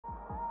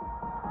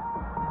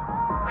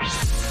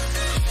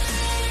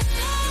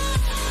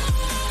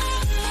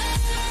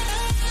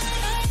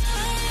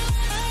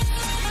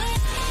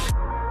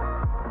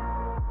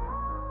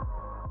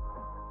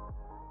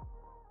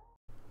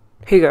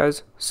Hey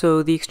guys,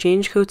 so the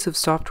exchange codes have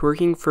stopped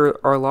working for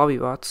our lobby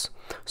bots,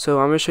 so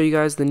I'm going to show you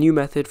guys the new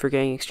method for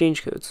getting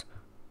exchange codes.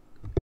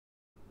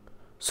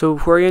 So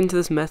before I get into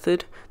this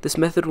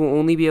method will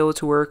only be able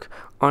to work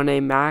on a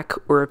Mac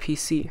or a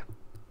PC.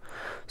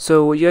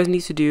 So what you guys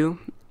need to do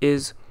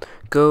is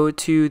go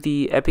to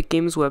the Epic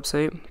Games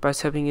website by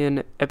typing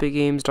in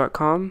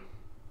epicgames.com.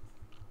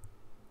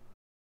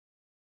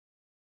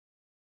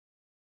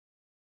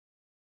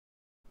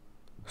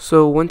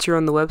 So once you're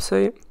on the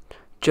website,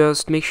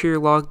 just make sure you're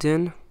logged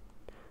in,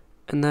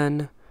 and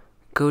then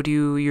go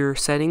to your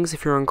settings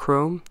if you're on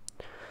Chrome,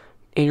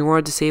 and you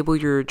want to disable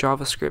your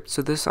JavaScript.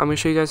 So this, I'm going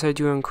to show you guys how to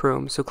do it on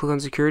Chrome. So click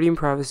on Security and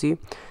Privacy,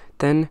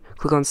 then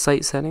click on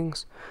Site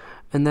Settings,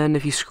 and then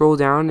if you scroll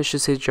down, it should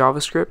say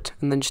JavaScript,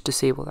 and then just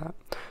disable that.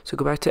 So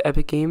go back to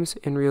Epic Games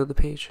and reload the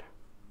page.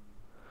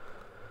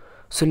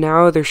 So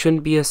now there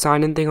shouldn't be a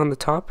sign-in thing on the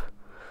top.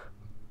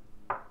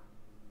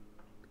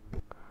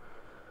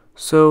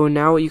 So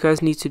now what you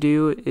guys need to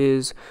do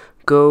is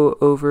go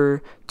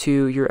over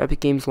to your Epic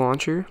Games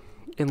launcher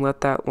and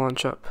let that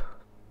launch up.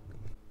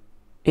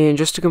 And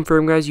just to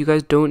confirm, guys, you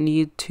guys don't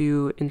need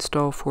to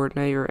install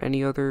Fortnite or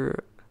any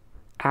other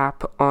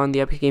app on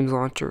the Epic Games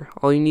launcher.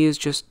 All you need is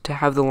just to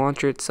have the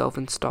launcher itself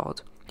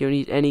installed. You don't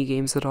need any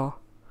games at all.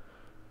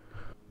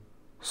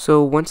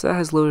 So once that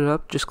has loaded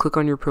up, just click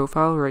on your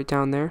profile right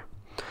down there,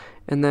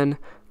 and then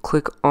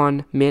click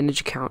on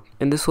Manage Account,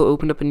 and this will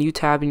open up a new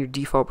tab in your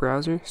default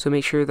browser. So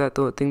make sure that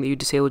the thing that you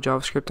disabled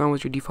JavaScript on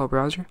was your default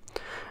browser,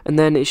 and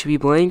then it should be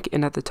blank,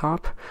 and at the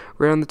top,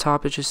 right on the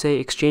top, it should say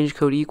exchange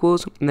code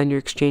equals, and then your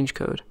exchange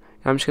code.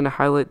 And I'm just going to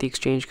highlight the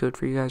exchange code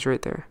for you guys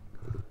right there,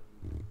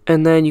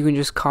 and then you can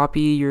just copy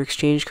your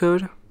exchange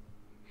code.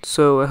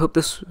 So I hope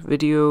this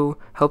video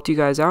helped you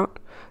guys out,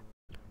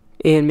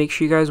 and make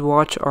sure you guys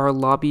watch our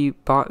lobby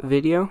bot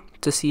video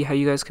to see how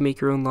you guys can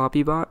make your own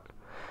lobby bot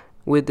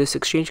with this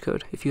exchange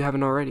code if you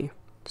haven't already.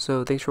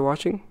 So thanks for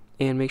watching,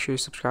 and make sure you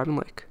subscribe and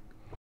like.